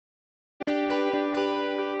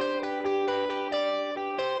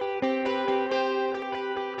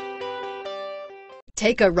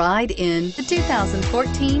Take a ride in the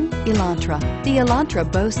 2014 Elantra. The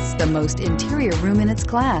Elantra boasts the most interior room in its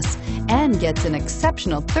class and gets an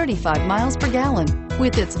exceptional 35 miles per gallon.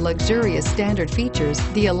 With its luxurious standard features,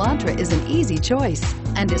 the Elantra is an easy choice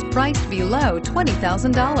and is priced below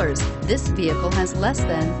 $20,000. This vehicle has less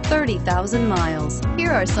than 30,000 miles. Here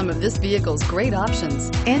are some of this vehicle's great options: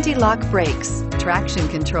 anti-lock brakes, traction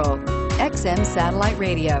control, XM satellite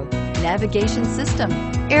radio, navigation system,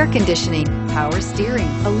 air conditioning, power steering,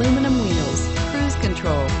 aluminum wheels, cruise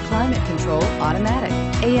control, climate control automatic,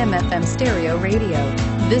 AM/FM stereo radio.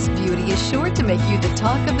 This beauty is sure to make you the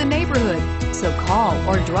talk of the neighborhood. So call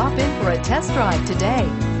or drop in for a test drive today.